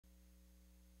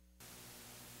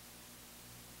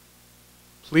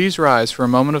Please rise for a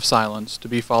moment of silence to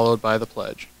be followed by the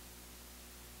pledge.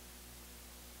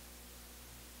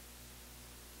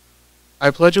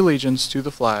 I pledge allegiance to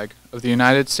the flag of the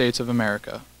United States of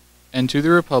America and to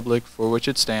the republic for which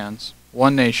it stands,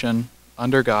 one nation,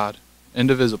 under God,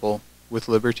 indivisible, with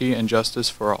liberty and justice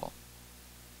for all.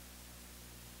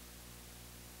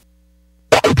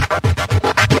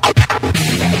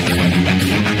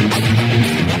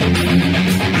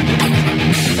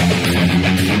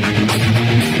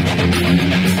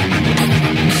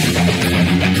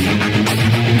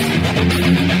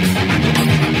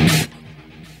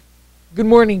 Good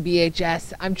morning,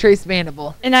 BHS. I'm Trace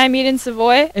Vanderbilt. And I'm Eden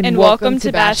Savoy, and welcome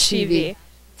to Bash TV.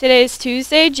 Today is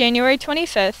Tuesday, January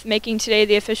 25th, making today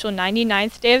the official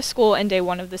 99th day of school and day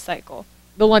 1 of the cycle.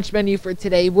 The lunch menu for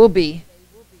today will be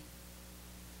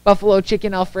buffalo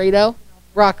chicken Alfredo,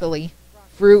 broccoli,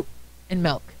 fruit, and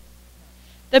milk.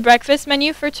 The breakfast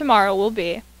menu for tomorrow will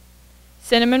be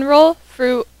cinnamon roll,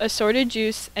 fruit, assorted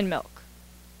juice, and milk.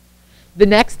 The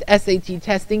next SAT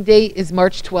testing date is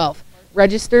March 12th.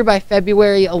 Register by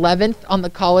February 11th on the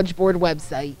College Board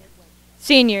website.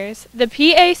 Seniors, the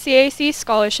PACAC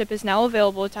scholarship is now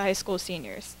available to high school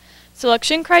seniors.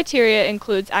 Selection criteria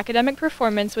includes academic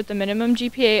performance with a minimum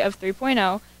GPA of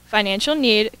 3.0, financial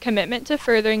need, commitment to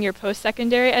furthering your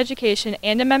post-secondary education,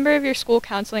 and a member of your school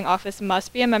counseling office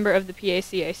must be a member of the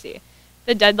PACAC.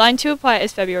 The deadline to apply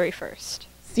is February 1st.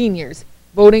 Seniors,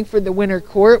 voting for the winter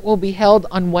court will be held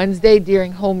on Wednesday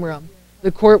during homeroom.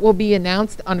 The court will be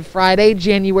announced on Friday,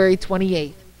 January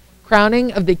 28th.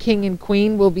 Crowning of the King and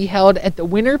Queen will be held at the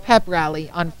Winter Pep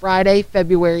Rally on Friday,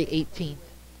 February 18th.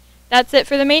 That's it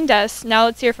for the main desk. Now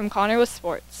let's hear from Connor with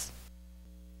sports.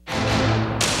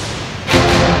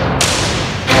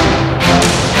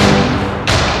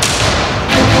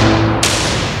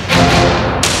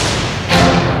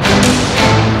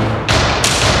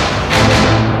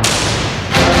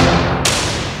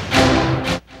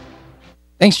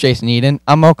 Thanks, Jason Eden.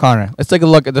 I'm O'Connor. Let's take a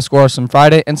look at the scores from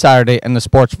Friday and Saturday and the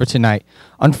sports for tonight.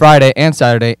 On Friday and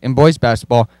Saturday, in boys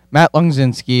basketball, Matt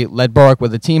Longzinski led Berwick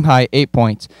with a team-high 8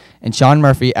 points, and Sean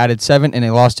Murphy added 7 in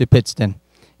a loss to Pittston.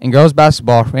 In girls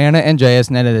basketball, Rihanna Andreas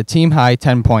netted a team-high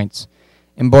 10 points.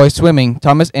 In boys swimming,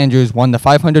 Thomas Andrews won the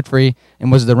 500 free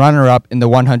and was the runner-up in the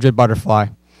 100 butterfly.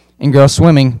 In girls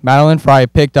swimming, Madeline Fry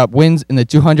picked up wins in the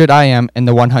 200 IM and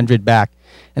the 100 back,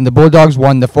 and the Bulldogs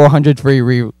won the 400 free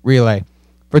relay.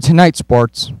 For tonight's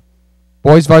sports,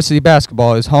 boys varsity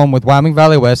basketball is home with Wyoming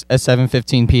Valley West at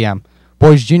 7:15 p.m.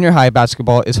 Boys junior high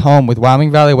basketball is home with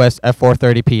Wyoming Valley West at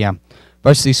 4:30 p.m.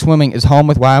 Varsity swimming is home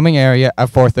with Wyoming area at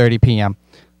 4:30 p.m.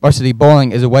 Varsity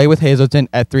bowling is away with Hazleton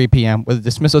at 3 p.m. with a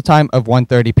dismissal time of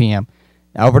 1:30 p.m.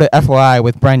 Now over to FYI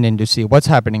with Brendan to see what's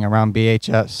happening around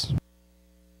BHS.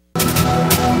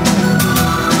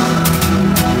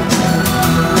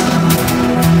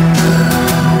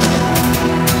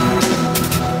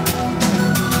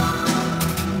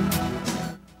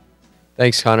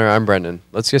 Thanks, Connor. I'm Brendan.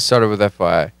 Let's get started with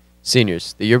FYI.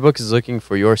 Seniors, the yearbook is looking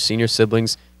for your senior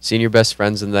siblings, senior best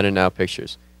friends, and then and now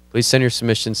pictures. Please send your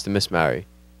submissions to Miss Mary.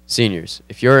 Seniors,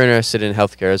 if you're interested in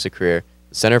healthcare as a career,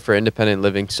 the Center for Independent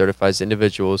Living certifies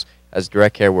individuals as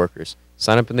direct care workers.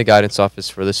 Sign up in the guidance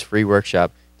office for this free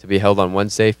workshop to be held on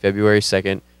Wednesday, February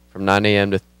 2nd from 9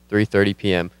 a.m. to 3:30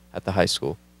 p.m. at the high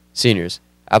school. Seniors,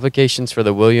 applications for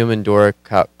the William and Dora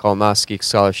Kolnoski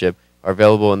Scholarship are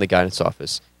available in the guidance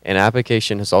office. An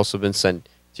application has also been sent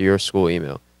to your school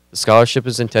email. The scholarship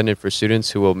is intended for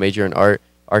students who will major in art,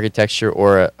 architecture,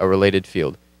 or a related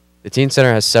field. The Teen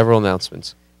Center has several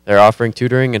announcements. They are offering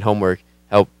tutoring and homework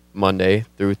help Monday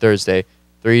through Thursday,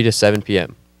 3 to 7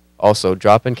 p.m. Also,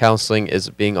 drop-in counseling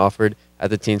is being offered at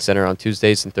the Teen Center on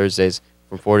Tuesdays and Thursdays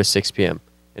from 4 to 6 p.m.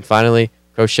 And finally,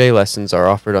 crochet lessons are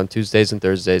offered on Tuesdays and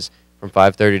Thursdays from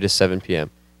 5:30 to 7 p.m.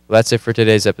 Well, that's it for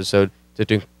today's episode.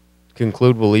 To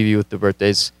conclude, we'll leave you with the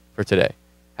birthdays for today.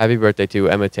 Happy birthday to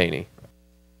Emma Taney.